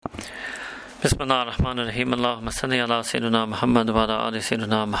Bismillah ar-Rahman ar-Rahim. Allahumma salli ala Sayyidina Muhammad wa ala ali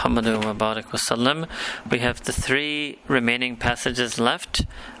Sayyidina Muhammad wa barik wa sallam. We have the 3 remaining passages left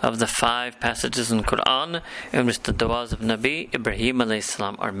of the 5 passages in Quran in which the du'as of Nabi Ibrahim alayhi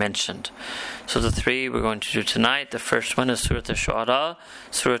salam are mentioned. So the 3 we're going to do tonight. The first one is Surah Al-Shu'ara,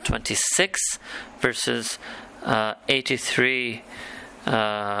 Surah 26, verses 83.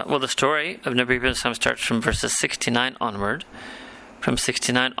 The story of Nabi Ibrahim starts from verses 69 onward. From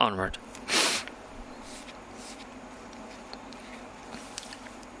 69 onward.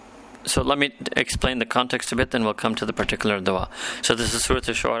 So let me explain the context a bit, then we'll come to the particular dua. So this is Surah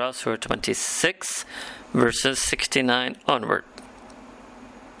Al-Shu'ara, Surah 26, verses 69 onward.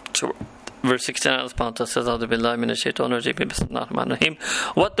 So verse 69, Allah subhanahu wa ta'ala says, A'udhu billahi minash shaitanir rajeem, bismillahir rahmanir rahim.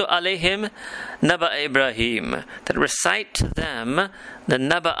 Watlu alayhim naba'a Ibrahim. That recite to them the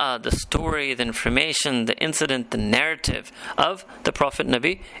naba'a, the story, the information, the incident, the narrative of the Prophet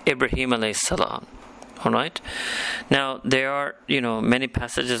Nabi Ibrahim alayhi salam. Alright? Now, there are, many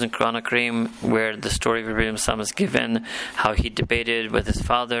passages in Quran Kareem where the story of Ibrahim is given, how he debated with his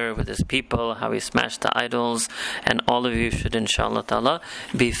father, with his people, how he smashed the idols, and all of you should, inshallah ta'ala,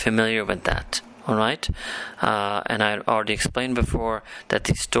 be familiar with that. Alright? And I already explained before that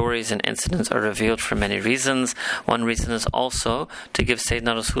these stories and incidents are revealed for many reasons. One reason is also to give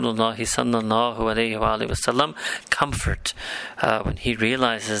Sayyidina Rasulullah sallallahu alayhi wa sallam comfort when he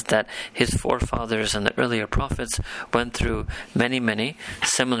realizes that his forefathers and the earlier prophets went through many, many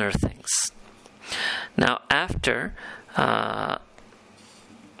similar things. Now, after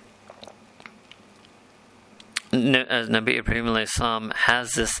Nabi Ibrahim alayhi salam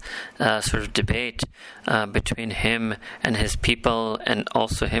has this sort of debate between him and his people, and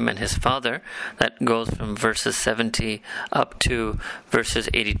also him and his father, that goes from verses 70 up to verses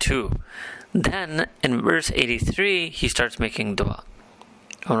 82. Then in verse 83 he starts making dua.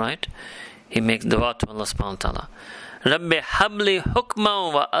 Alright? He makes dua to Allah subhanahu wa ta'ala. Rabbi habli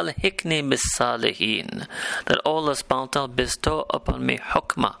hukma wa alhikni bis salihin. That Allah subhanahu wa ta'ala bestow upon me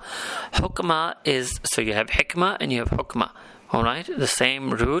hukma. Hukma is, so you have hikmah and you have hukma. Alright? The same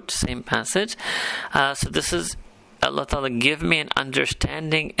root, same passage. So this is Allah Ta'ala, give me an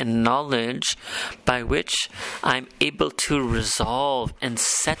understanding and knowledge by which I'm able to resolve and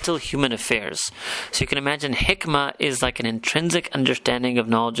settle human affairs. So you can imagine hikmah is like an intrinsic understanding of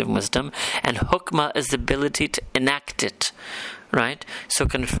knowledge and wisdom, and hukmah is the ability to enact it. Right? So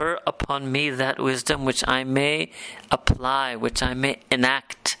confer upon me that wisdom which I may apply, which I may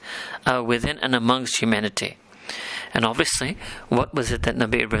enact within and amongst humanity. And obviously, what was it that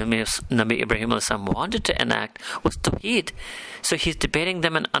Nabi Ibrahim wanted to enact was Tawheed. So he's debating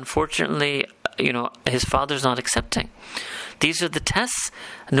them, and unfortunately, his father's not accepting. These are the tests.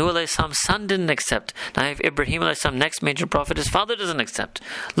 Nuh alayhi salam's son didn't accept. Now if Ibrahim alayhi salam, next major prophet, his father doesn't accept.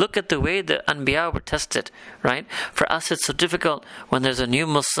 Look at the way the Anbiya were tested, right? For us it's so difficult when there's a new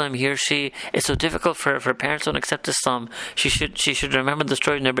Muslim, he or she, it's so difficult for parents don't accept Islam. She should remember the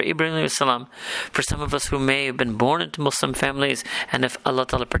story of Nabi Ibrahim alayhi salam. For some of us who may have been born into Muslim families, and if Allah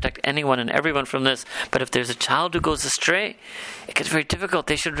Ta'ala protect anyone and everyone from this, but if there's a child who goes astray, it gets very difficult.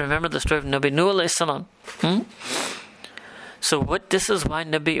 They should remember the story of Nabi Nuh alayhi salam. So this is why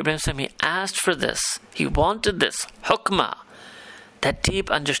Nabi Ibrahim, he asked for this. He wanted this hukmah, that deep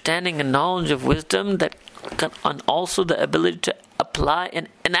understanding and knowledge of wisdom, and also the ability to apply and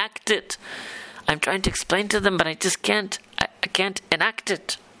enact it. I'm trying to explain to them, but I just can't. I can't enact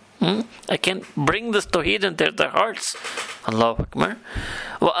it. I can't bring this tawheed into their hearts. Allahu Akbar.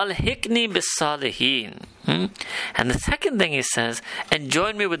 Wa alhikni bis salihin. And the second thing he says, and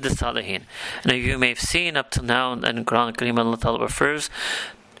join me with the salihin. Now you may have seen up till now in Quran Kareem, Allah Ta'ala refers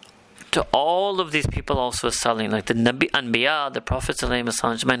to all of these people also as salihin. Like the Nabi Anbiya, the Prophets are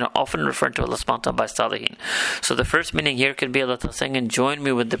often referred to Allah subhanahu wa ta'ala by salihin. So the first meaning here could be Allah Ta'ala saying, and join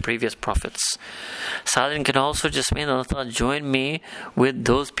me with the previous prophets. Salihin can also just mean Allah Ta'ala, join me with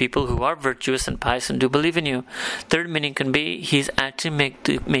those people who are virtuous and pious and do believe in you. Third meaning can be, he's actually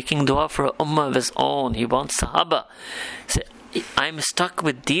making dua for an ummah of his own. He wants Sahaba. I'm stuck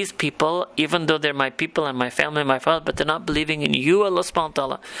with these people, even though they're my people and my family and my father, but they're not believing in you, Allah subhanahu wa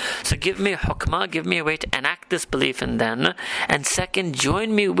ta'ala. So give me hukmah, give me a way to enact this belief in them. And second,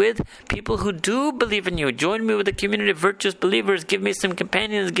 join me with people who do believe in you. Join me with a community of virtuous believers. Give me some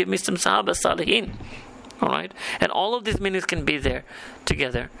companions, give me some sahaba, salihin. Alright? And all of these meanings can be there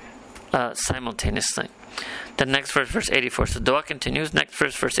together simultaneously. The next verse 84. So dua continues. Next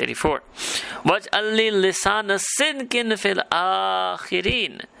verse 84. وَاجْعَلْ لِي لِسَانَ صِدْقٍ فِي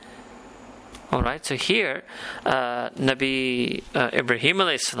الْآخِرِينَ. Alright, so here Nabi Ibrahim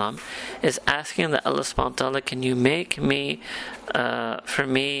alayhi salam is asking that Allah subhanahu wa ta'ala, can you make me for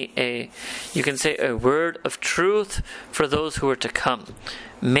me you can say a word of truth for those who are to come.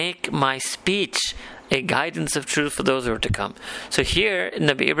 Make my speech a guidance of truth for those who are to come. So here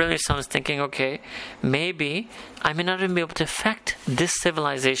Nabi Ibrahim alayhi salam is thinking, okay, maybe I may not even be able to affect this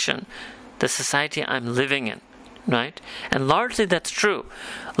civilization, the society I'm living in. Right? And largely that's true.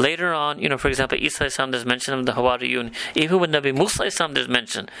 Later on, for example, Isa alayhi salam, there's mention of the Hawariyun. Even with Nabi Musa alayhi salam, there's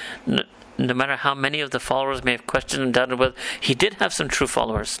mention. No matter how many of the followers may have questioned and doubted whether, he did have some true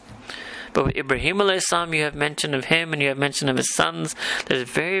followers. But with Ibrahim alayhi salam, you have mention of him and you have mention of his sons. There's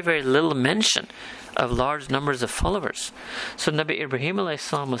very, very little mention of large numbers of followers. So Nabi Ibrahim alayhi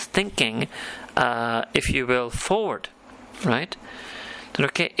salam was thinking, if you will, forward. Right? That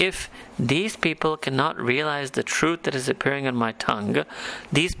okay, if these people cannot realize the truth that is appearing on my tongue,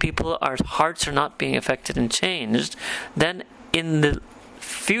 these people, our hearts are not being affected and changed, then in the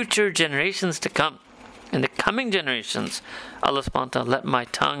future generations to come, in the coming generations, Allah subhanahu wa ta'ala, let my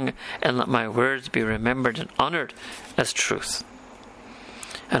tongue and let my words be remembered and honored as truth.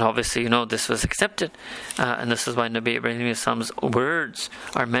 And obviously, this was accepted. And this is why Nabi Ibrahim's words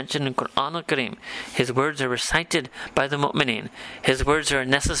are mentioned in Quran al-Kareem. His words are recited by the mu'mineen. His words are a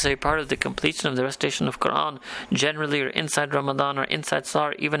necessary part of the completion of the recitation of Quran, generally or inside Ramadan or inside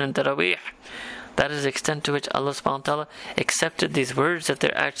Sahr, even in Taraweeh. That is the extent to which Allah subhanahu wa ta'ala accepted these words, that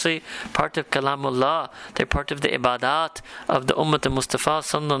they're actually part of Kalamullah. They're part of the ibadat of the Ummah al-Mustafa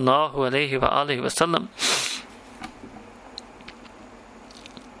sallallahu alayhi wa alihi wa sallam.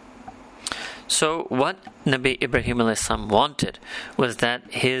 So what Nabi Ibrahim a.s. wanted was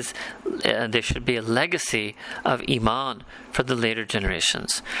that there should be a legacy of Iman for the later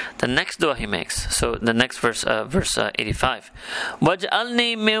generations. The next dua he makes, so the next verse 85,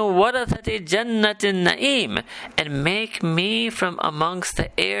 وَاجْعَلْنِي مِنْ وَرَثَةِ جَنَّةِ النَّعِيمِ, and make me from amongst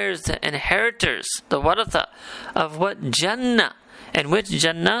the heirs, the inheritors, the waratha of what Jannah, and which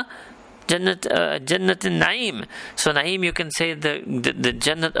Jannah? Jannat al-Na'im. So Na'im, you can say the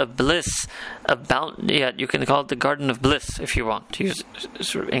Jannat of bliss, you can call it the Garden of Bliss if you want to use a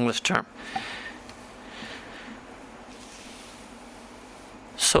sort of English term.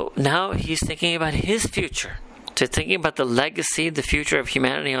 So now he's thinking about his future. So thinking about the legacy, the future of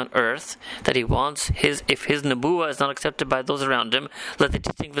humanity on earth, that he wants if his Nubuwah is not accepted by those around him, let the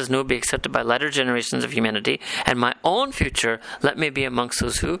teaching of his Nubuwah be accepted by latter generations of humanity, and my own future, let me be amongst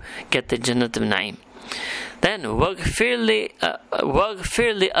those who get the Jannat al-Na'im. Then, وَغْفِرْ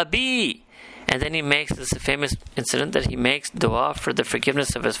li Abi, and then he makes this famous incident that he makes dua for the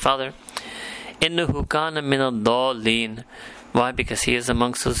forgiveness of his father. إِنَّهُ كَانَ مِنَ الضَّالِّينَ. Why? Because he is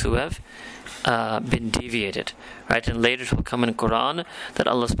amongst those who have been deviated, right? And later it will come in Quran that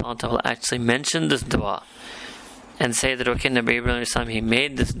Allah subhanahu wa ta'ala will actually mention this dua and say that okay, Nabi Ibrahim he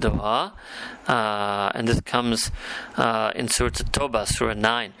made this dua, and this comes in Surah At-Tawbah, Surah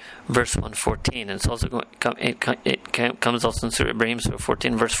 9, verse 114, and it's also it comes also in Surah Ibrahim, Surah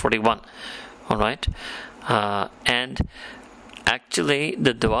 14, verse 41. All right, and actually,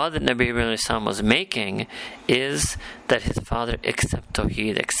 the dua that Nabi Ibrahim was making is that his father accept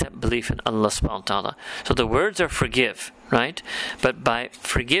Tawheed, accept belief in Allah subhanahu wa ta'ala. So the words are forgive, right? But by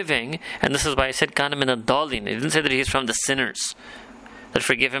forgiving, and this is why I said Kana min ad-dallin, he didn't say that he's from the sinners, that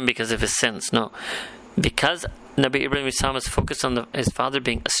forgive him because of his sins. No. Because Nabi Ibrahim is focused on his father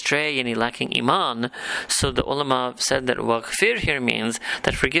being astray and he lacking Iman, so the ulama said that waghfir here means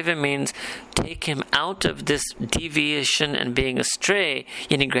that forgive him means take him out of this deviation and being astray,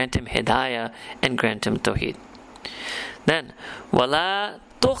 and grant him hidayah and grant him tawheed. Then, wala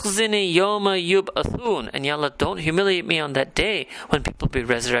tukhzini yawma yub'athun, and Ya Allah, don't humiliate me on that day when people be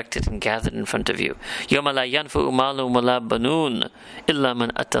resurrected and gathered in front of you. Yawma la yanfa'u malun wala banun illa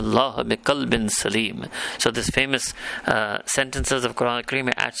man atallaha biqalbin salim. So this famous sentences of Quran al-Kareem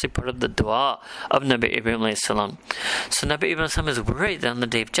are actually part of the dua of Nabi Ibrahim alayhi salam. So Nabi Ibrahim is worried that on the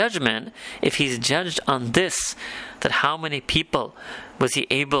day of judgment, if he's judged on this, that how many people was he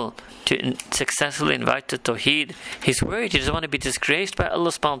able to successfully invite to Tawheed? He's worried. He doesn't want to be disgraced by Allah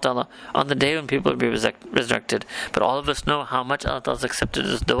subhanahu wa ta'ala on the day when people will be resurrected. But all of us know how much Allah has accepted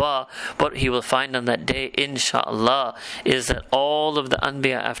his dua. What he will find on that day, inshaAllah, is that all of the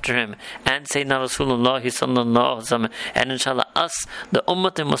Anbiya after him, and Sayyidina Rasulullah sallallahu alaihi wasallam, and inshallah us, the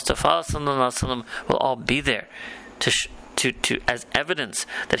Ummah al-Mustafa sallallahu alaihi wasallam, will all be there to as evidence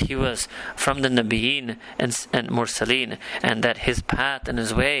that he was from the Nabiyeen and Mursaleen, and that his path and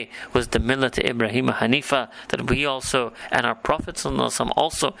his way was the Millat Ibrahim Hanifa, that we also and our Prophet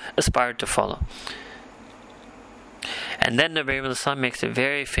also aspired to follow. And then Nabi Ibrahim alayhi salam makes a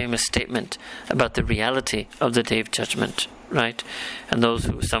very famous statement about the reality of the Day of Judgment, right? And those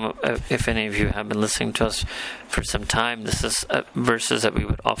who, if any of you have been listening to us for some time, this is verses that we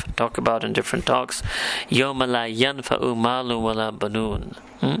would often talk about in different talks. يَوْمَ لَا يَنْفَعُ مَالٌ وَلَا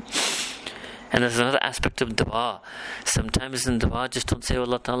بَنُونَ. And there's another aspect of dua. Sometimes in dua, just don't say, oh,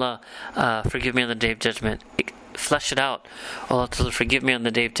 Allah Ta'ala, forgive me on the Day of Judgment. Flesh it out. Oh, Allah Ta'ala, forgive me on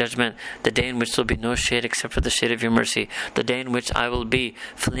the Day of Judgment, the day in which there will be no shade except for the shade of your mercy, the day in which I will be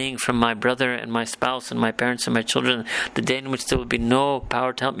fleeing from my brother and my spouse and my parents and my children, the day in which there will be no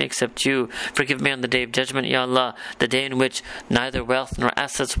power to help me except you. Forgive me on the Day of Judgment, Ya Allah, the day in which neither wealth nor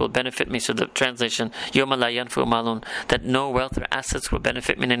assets will benefit me. So the translation, Yawma la yanfu malun, that no wealth or assets will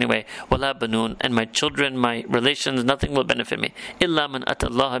benefit me in any way. Wala banun, and my children, my relations, nothing will benefit me. Illa man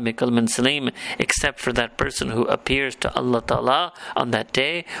atallaha bi qalbin salim, except for that person who appears to Allah Ta'ala on that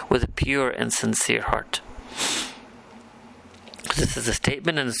day with a pure and sincere heart. This is a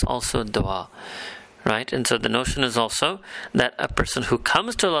statement, and it's also a dua, right? And so the notion is also that a person who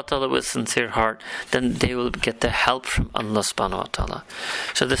comes to Allah Ta'ala with sincere heart, then they will get the help from Allah Subhanahu wa Ta'ala.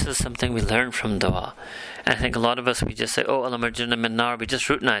 So this is something we learn from dua. And I think a lot of us, we just say, oh, Allah marjuna min nar, we just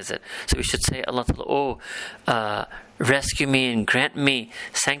routinize it. So we should say, Allah Ta'ala, rescue me and grant me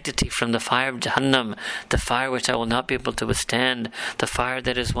sanctity from the fire of Jahannam, the fire which I will not be able to withstand, the fire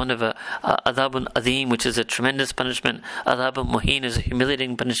that is one of adhabun adim, which is a tremendous punishment. Adhabun muhin is a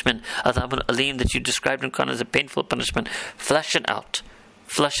humiliating punishment. Adhabun alim that you described in Quran as a painful punishment. Flesh it out.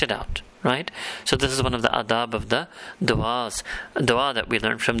 Right? So this is one of the adab of the dua that we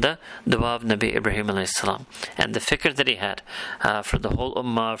learned from the dua of Nabi Ibrahim alayhi salam, and the fikr that he had for the whole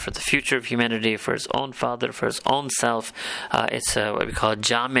ummah, for the future of humanity, for his own father, for his own self. It's what we call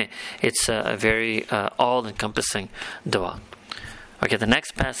jami. It's a very all-encompassing dua. Okay, the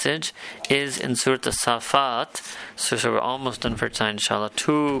next passage is in Surah As-Safat. So we're almost done for time, inshallah.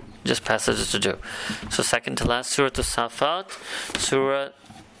 2 just passages to do. So second to last, Surah As-Safat, Surah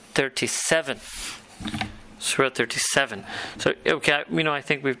 37. Surah 37. So, okay, I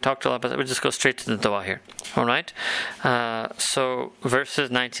think we've talked a lot about that. We'll just go straight to the dua here. Alright? So,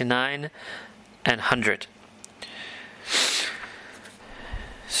 verses 99 and 100.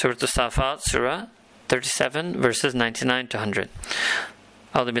 Surah As-Safat, Surah 37, verses 99 to 100.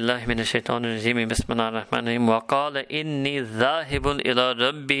 أعوذ بالله من الشيطان الرجيم بسم الله الرحمن الرحيم وقال إني ذاهب إلى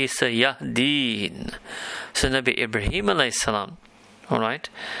ربي سيهدين. So Nabi Ibrahim alayhi salam, alright,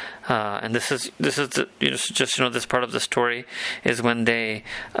 and this is this part of the story is when they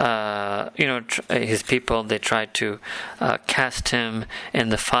his people, they tried to cast him in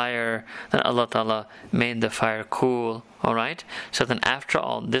the fire, then Allah Ta'ala made the fire cool. Alright, so then after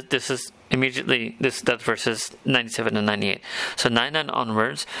all, this is immediately, that's verses 97 and 98. So 99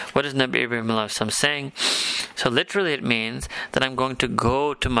 onwards, what is Nabi Ibrahim alayhi salam saying? So literally it means that I'm going to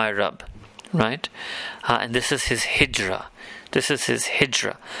go to my Rabb, right? And this is his hijrah.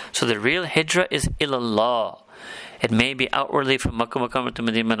 So the real hijrah is ilallah. It may be outwardly from Makkah Mukarramah to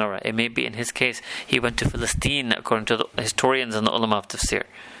Medina Munawwarah. It may be, in his case, he went to Palestine, according to the historians and the ulama of tafsir.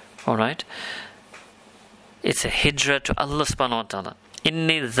 Alright? It's a hijrah to Allah subhanahu wa ta'ala.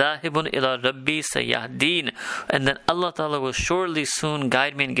 Inni zahibun ila rabbi sayahdeen. And then Allah Ta'ala will surely soon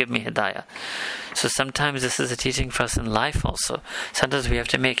guide me and give me hidayah. So sometimes this is a teaching for us in life also. Sometimes we have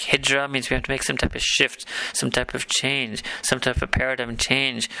to make hijrah, means we have to make some type of shift, some type of change, some type of paradigm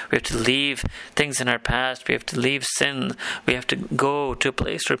change. We have to leave things in our past. We have to leave sin. We have to go to a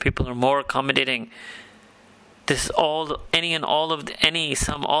place where people are more accommodating. This is all of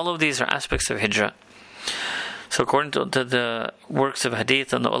these are aspects of hijrah. So according to the works of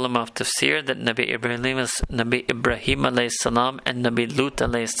hadith and the ulama of tafsir, that Nabi Ibrahim alayhi salam and Nabi Lut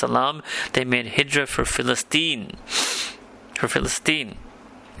alayhi salam, they made hijrah for Philistine.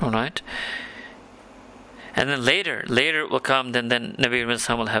 Alright? And then later it will come, then Nabi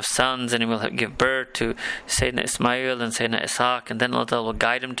Ibrahim will have sons, and he will give birth to Sayyidina Ismail and Sayyidina Ishaq, and then Allah will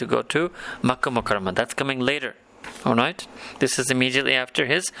guide him to go to Makkah Mukarramah. That's coming later. Alright? This is immediately after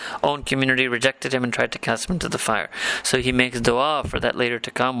his own community rejected him and tried to cast him into the fire. So he makes dua for that later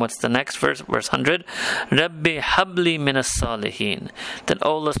to come. What's the next verse? Verse 100. Rabbi habli minas salihin. That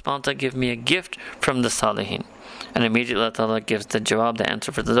Allah subhanahu wa ta'ala give me a gift from the salihin. And immediately Allah Ta'ala gives the jawab, the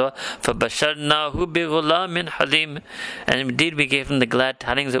answer for the dua. فَبَشَرْنَاهُ بِغُلَامٍ حَلِيمٍ. And indeed we gave him the glad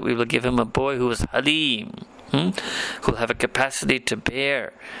tidings that we will give him a boy who is halim, who will have a capacity to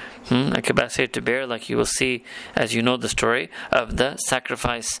bear. Like you will see, as you know the story of the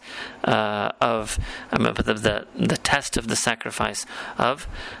sacrifice the test of the sacrifice of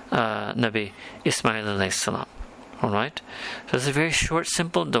Nabi Ismail alayhi salam. Alright? So it's a very short,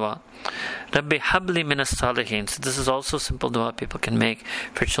 simple dua. Rabbi habli min as-salihin. So this is also simple dua people can make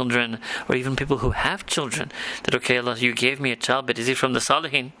for children, or even people who have children. That, okay, Allah, you gave me a child, but is he from the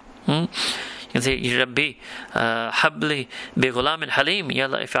salihin? You can say, Ya Rabbi, habli bi ghulamin halim. Ya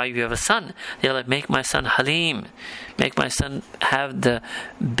Allah, if you have a son, Ya Allah, make my son halim. Make my son have the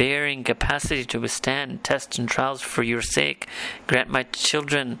bearing capacity to withstand tests and trials for your sake. Grant my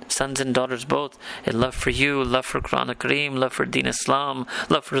children, sons and daughters both, a love for you, love for Quran Kareem, love for Deen Islam,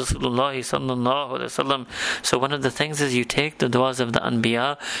 love for Rasulullah sallallahu alaihi wasallam. So one of the things is you take the du'as of the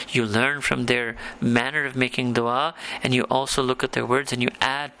Anbiya, you learn from their manner of making dua, and you also look at their words and you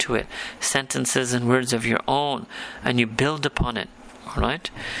add to it sentences and words of your own, and you build upon it.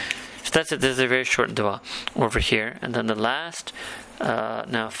 Alright? So that's it. This is a very short dua over here. And then the last,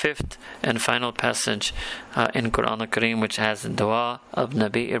 now fifth and final passage in Quran Kareem, which has the dua of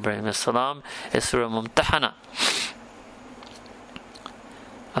Nabi Ibrahim as-salam, is Surah Mumtahana.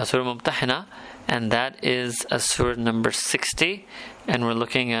 Surah Mumtahana, and that is Surah number 60, and we're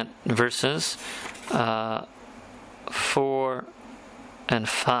looking at verses 4 and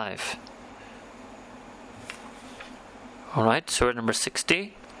 5. Alright, Surah number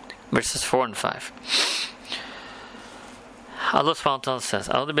 60, verses 4 and 5. Allah subhanahu wa ta'ala says,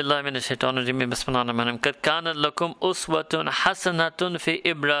 A'udhu billahi minash shaitanir rajeem, bismillahir rahmanir rahim. Qad kana lakum uswatun hasanatun fi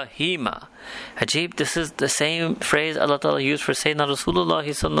Ibrahima. Ajib, this is the same phrase Allah ta'ala used for Sayyidina Rasulullah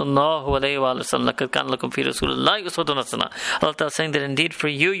sallallahu alayhi wa sallam. Qad kana lakum fi Rasulillahi uswatun hasana. Allah ta'ala saying that indeed for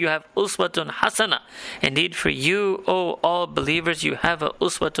you have uswatun hasana. Indeed for you, O all believers, you have a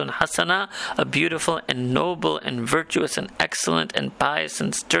uswatun hasana, a beautiful and noble and virtuous and excellent and pious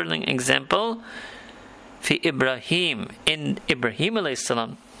and sterling example. Fi Ibrahim, in Ibrahim alayhi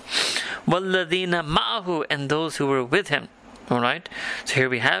salam, walladhina ma'ahu, and those who were with him. Alright, so here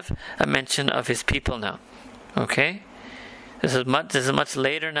we have a mention of his people now. Okay, this is much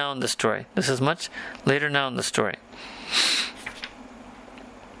later now in the story.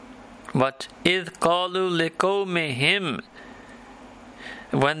 What idh qalu liqawmihim,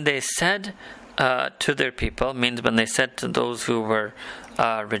 when they said to their people, means when they said to those who were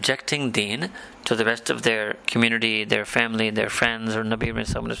rejecting deen, to the rest of their community, their family, their friends, or Nabi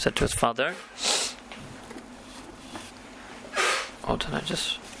Ibrahim would have said to his father. Hold on, I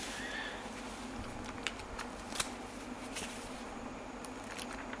just...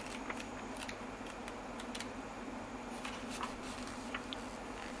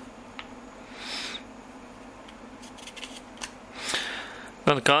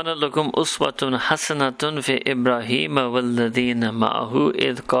 قَدْ كَانَ لَكُمْ أُسْوَةٌ حَسَنَةٌ فِي إِبْرَاهِيمَ وَالَّذِينَ مَعَهُ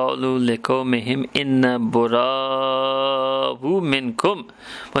إِذْ قَالُوا لِقَوْمِهِمْ إِنَّا بُرَاءُ مِنْكُمْ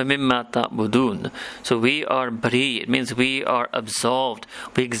وَمِمَّا تَعْبُدُونَ. So we are bari, it means we are absolved.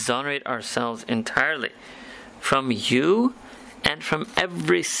 We exonerate ourselves entirely from you and from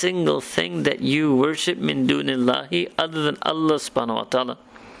every single thing that you worship min dunillahi, other than Allah subhanahu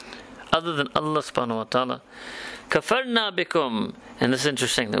wa ta'ala. Kafarna bikum. And this is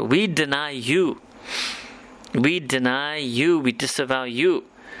interesting, that we deny you. We disavow you.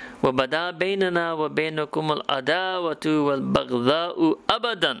 وَبَدَا بَيْنَنَا وَبَيْنَكُمُ الْأَدَاوَةُ وَالْبَغْضَاءُ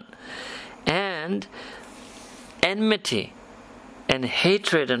أَبَدًا. And enmity and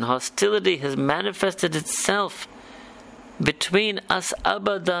hatred and hostility has manifested itself between us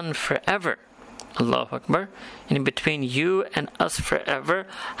abadan, forever. Allahu Akbar. In between you and us forever.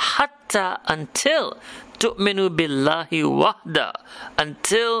 Hatta, until tu'minu billahi wahda,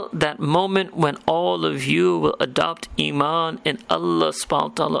 until that moment when all of you will adopt iman in Allah subhanahu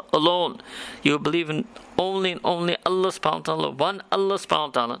wa ta'ala alone. You will believe in only Allah subhanahu wa ta'ala, one Allah subhanahu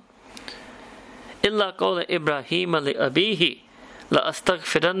wa ta'ala. Illa qawla Ibrahim li abihi la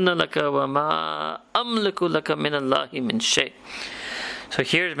astaghfiranna laka wa ma amliku laka min Allahi min shay. So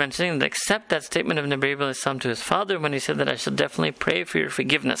here is mentioning that accept that statement of Nabi Ibrahim to his father when he said that I shall definitely pray for your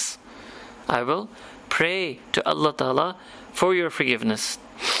forgiveness. I will pray to Allah Ta'ala for your forgiveness.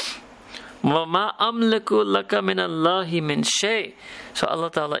 وَمَا أَمْلِكُ لَكَ مِنَ اللَّهِ مِنْ شَيْءٍ. So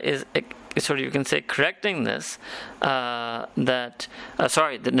Allah Ta'ala is sort of, you can say, correcting this, that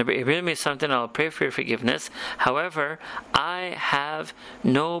Nabi Ibrahim is something, I'll pray for your forgiveness. However, I have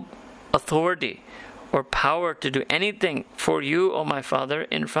no authority or power to do anything for you, O my father,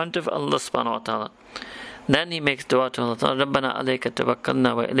 in front of Allah subhanahu wa ta'ala. Then he makes dua to Allah Ta'ala, Rabbana alayka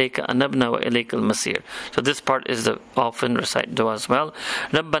tawakkalna wa ilayka anabna wa ilayka al-masir. So this part is the often recite dua as well.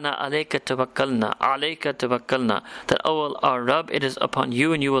 Rabbana alayka tawakkalna, that O our Rabb, it is upon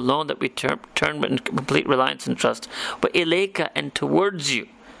you and you alone that we turn in complete reliance and trust. Wa ilayka, and towards you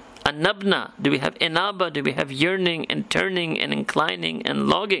Anabna, do we have inaba, do we have yearning and turning and inclining and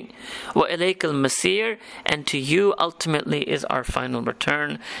longing? Wa ilaykal masir, and to you ultimately is our final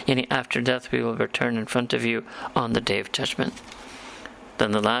return. Yani after death we will return in front of you on the day of judgment.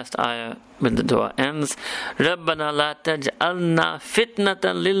 Then the last ayah when the dua ends, Rabbana la taj'alna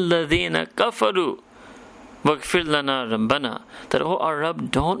fitnatan lilladhina kafaru waghfir lana rabbana, that oh our Rabb,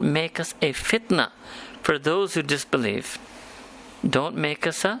 don't make us a fitna for those who disbelieve. Don't make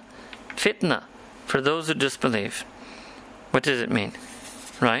us a fitna for those who disbelieve. What does it mean?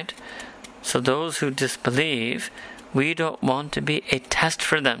 Right? So those who disbelieve, we don't want to be a test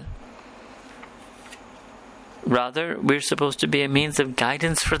for them. Rather, we're supposed to be a means of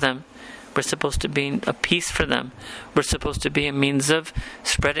guidance for them. We're supposed to be a peace for them. We're supposed to be a means of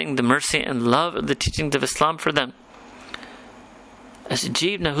spreading the mercy and love of the teachings of Islam for them. As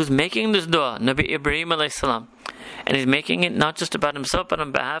Ajib, now who's making this dua? Nabi Ibrahim alayhi salam. And he's making it not just about himself, but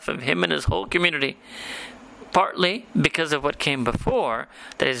on behalf of him and his whole community. Partly because of what came before,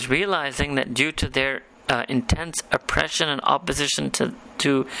 that is realizing that due to their intense oppression and opposition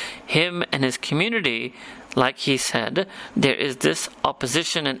to him and his community, like he said, there is this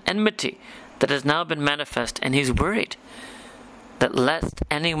opposition and enmity that has now been manifest, and he's worried that lest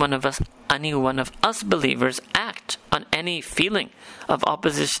any one of us believers act on any feeling of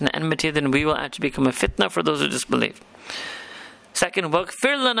opposition and enmity, then we will actually become a fitna for those who disbelieve. Second,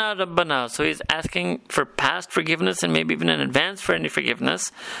 waghfir lana rabbana. So he's asking for past forgiveness and maybe even in advance for any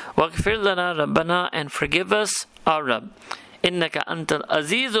forgiveness. Waghfir lana rabbana, and forgive us, our Rabb. Innaka antal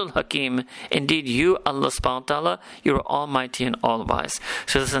azizul hakim. Indeed, you, Allah subhanahu wa ta'ala, you are almighty and all wise.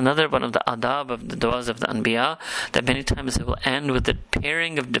 So this is another one of the adab of the du'as of the Anbiya, that many times it will end with the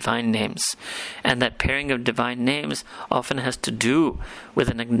pairing of divine names. And that pairing of divine names often has to do with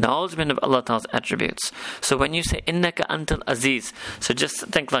an acknowledgement of Allah Ta'ala's attributes. So when you say innaka antal aziz, so just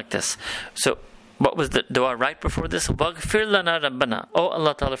think like this. So what was the dua right before this? Waghfir lana rabbana. Oh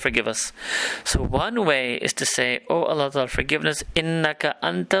Allah Ta'ala, forgive us. So one way is to say, oh Allah Ta'ala, forgive us. Innaka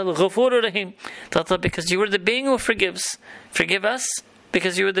antal ghafurur rahim. Ta'ala, because you are the being who forgives. Forgive us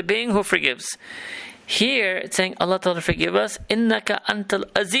because you are the being who forgives. Here it's saying, Allah Ta'ala, forgive us. Innaka antal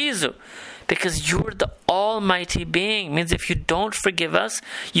azizu. Because you're the almighty being. Means if you don't forgive us,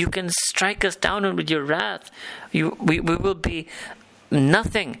 you can strike us down with your wrath. We will be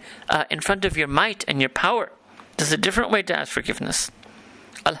nothing in front of your might and your power. There's a different way to ask forgiveness.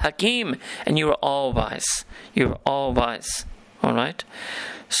 Al-Hakim, and you are all wise. You are all wise. Alright?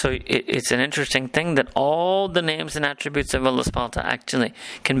 So it's an interesting thing that all the names and attributes of Allah subhanahu wa ta'ala actually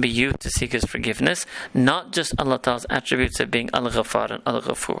can be used to seek His forgiveness, not just Allah Ta'ala's attributes of being Al-Ghaffar and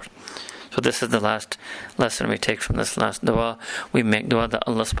Al-Ghafur. So this is the last lesson we take from this last dua. We make dua that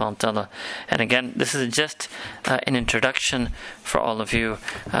Allah subhanahu wa ta'ala. And again, this is just an introduction for all of you.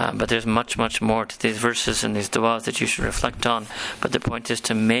 But there's much, much more to these verses and these duas that you should reflect on. But the point is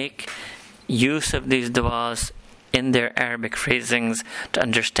to make use of these duas in their Arabic phrasings, to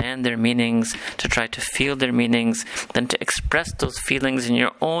understand their meanings, to try to feel their meanings, then to express those feelings in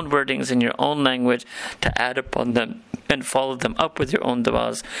your own wordings, in your own language, to add upon them and follow them up with your own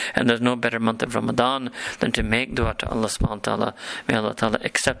du'as. And there's no better month of Ramadan than to make du'a to Allah subhanahu wa ta'ala. May Allah ta'ala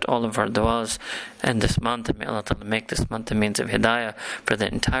accept all of our du'as in this month, and may Allah ta'ala make this month a means of hidayah for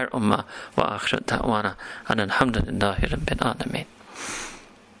the entire ummah. Wa akhir da'wana and alhamdulillahi rabbil alameen.